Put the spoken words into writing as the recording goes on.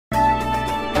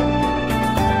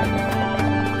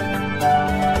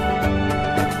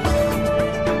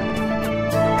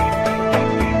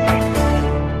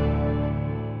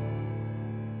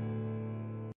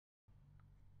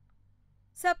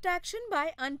Subtraction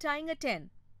by untying a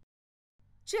 10.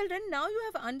 Children, now you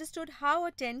have understood how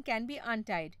a 10 can be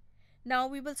untied. Now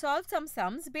we will solve some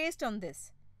sums based on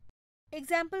this.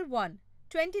 Example 1.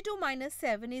 22 minus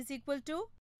 7 is equal to?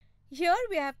 Here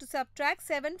we have to subtract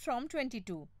 7 from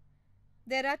 22.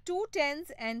 There are 2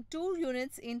 tens and 2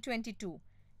 units in 22.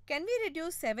 Can we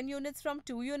reduce 7 units from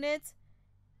 2 units?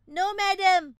 No,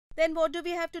 madam. Then what do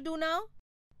we have to do now?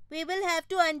 We will have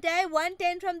to untie 1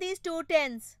 10 from these 2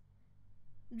 tens.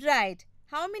 Right.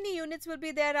 How many units will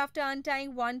be there after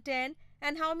untying 1 10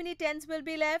 and how many tens will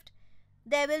be left?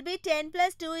 There will be 10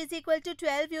 plus 2 is equal to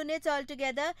 12 units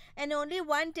altogether, and only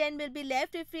 1 10 will be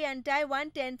left if we untie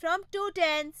 1 10 from 2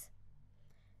 tens.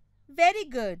 Very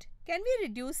good. Can we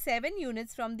reduce 7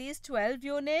 units from these 12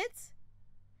 units?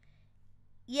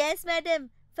 Yes, madam.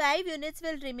 5 units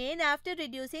will remain after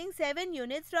reducing 7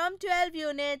 units from 12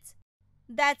 units.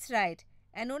 That's right.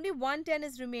 And only 1 10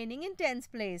 is remaining in tens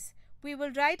place. We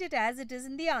will write it as it is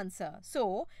in the answer.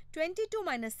 So, 22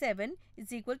 minus 7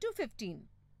 is equal to 15.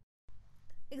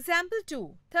 Example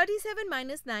 2. 37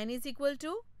 minus 9 is equal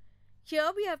to?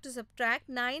 Here we have to subtract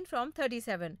 9 from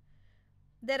 37.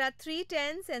 There are 3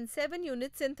 tens and 7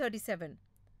 units in 37.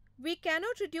 We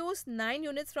cannot reduce 9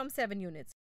 units from 7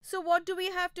 units. So, what do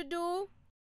we have to do?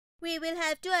 We will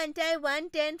have to untie 1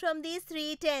 10 from these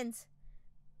 3 tens.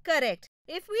 Correct.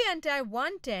 If we untie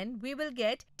 1 10, we will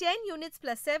get 10 units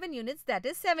plus 7 units, that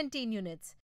is 17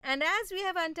 units. And as we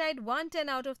have untied 1 10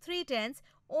 out of 3 tens,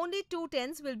 only 2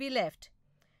 tens will be left.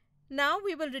 Now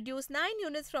we will reduce 9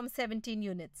 units from 17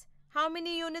 units. How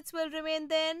many units will remain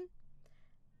then?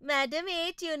 Madam,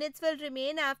 8 units will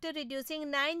remain after reducing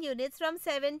 9 units from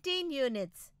 17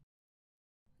 units.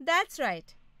 That's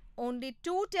right. Only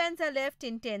 2 tens are left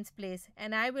in tens place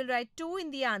and I will write 2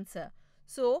 in the answer.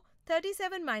 So,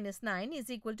 37 minus 9 is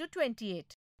equal to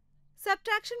 28.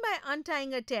 Subtraction by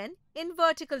untying a 10 in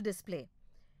vertical display.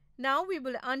 Now we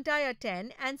will untie a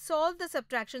 10 and solve the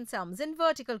subtraction sums in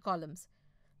vertical columns.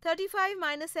 35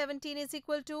 minus 17 is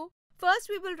equal to? First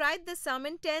we will write the sum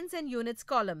in tens and units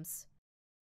columns.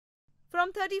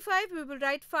 From 35 we will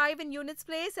write 5 in units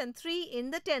place and 3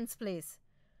 in the tens place.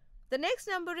 The next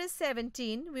number is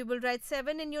 17. We will write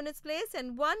 7 in units place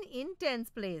and 1 in tens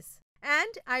place.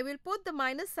 And I will put the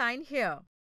minus sign here.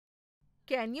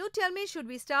 Can you tell me, should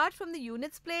we start from the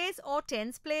units place or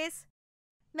tens place?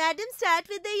 Madam, start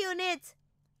with the units.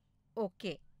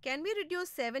 Okay. Can we reduce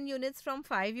 7 units from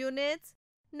 5 units?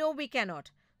 No, we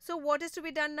cannot. So what is to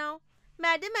be done now?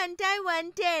 Madam, untie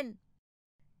 1 10.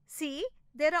 See,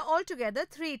 there are altogether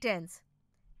 3 tens.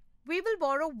 We will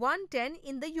borrow 1 10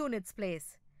 in the units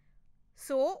place.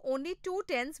 So only 2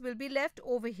 tens will be left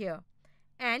over here.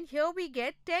 And here we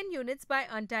get 10 units by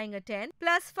untying a 10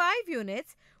 plus 5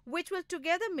 units, which will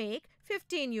together make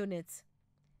 15 units.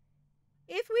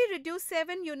 If we reduce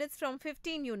 7 units from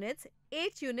 15 units,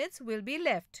 8 units will be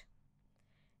left.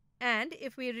 And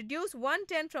if we reduce 1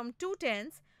 10 from 2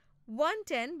 tens, 1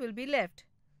 10 will be left.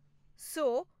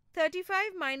 So,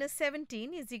 35 minus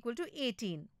 17 is equal to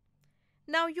 18.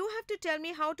 Now you have to tell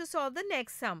me how to solve the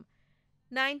next sum.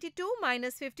 92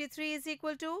 minus 53 is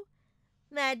equal to?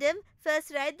 Madam,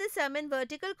 first write the sum in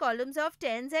vertical columns of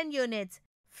tens and units.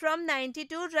 From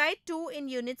 92, write 2 in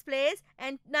units place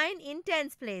and 9 in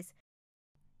tens place.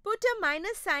 Put a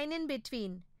minus sign in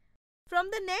between.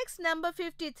 From the next number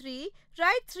 53,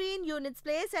 write 3 in units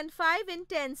place and 5 in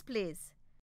tens place.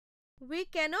 We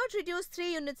cannot reduce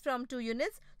 3 units from 2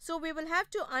 units, so we will have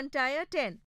to untie a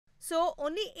 10. So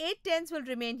only 8 tens will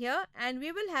remain here and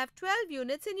we will have 12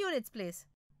 units in units place.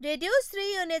 Reduce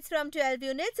 3 units from 12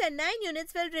 units and 9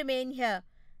 units will remain here.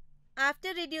 After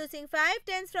reducing 5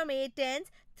 tens from 8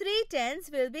 tens, 3 tens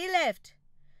will be left.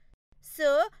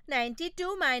 So,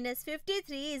 92 minus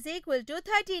 53 is equal to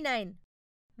 39.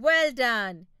 Well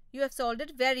done. You have solved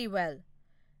it very well.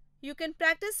 You can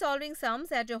practice solving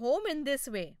sums at your home in this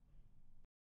way.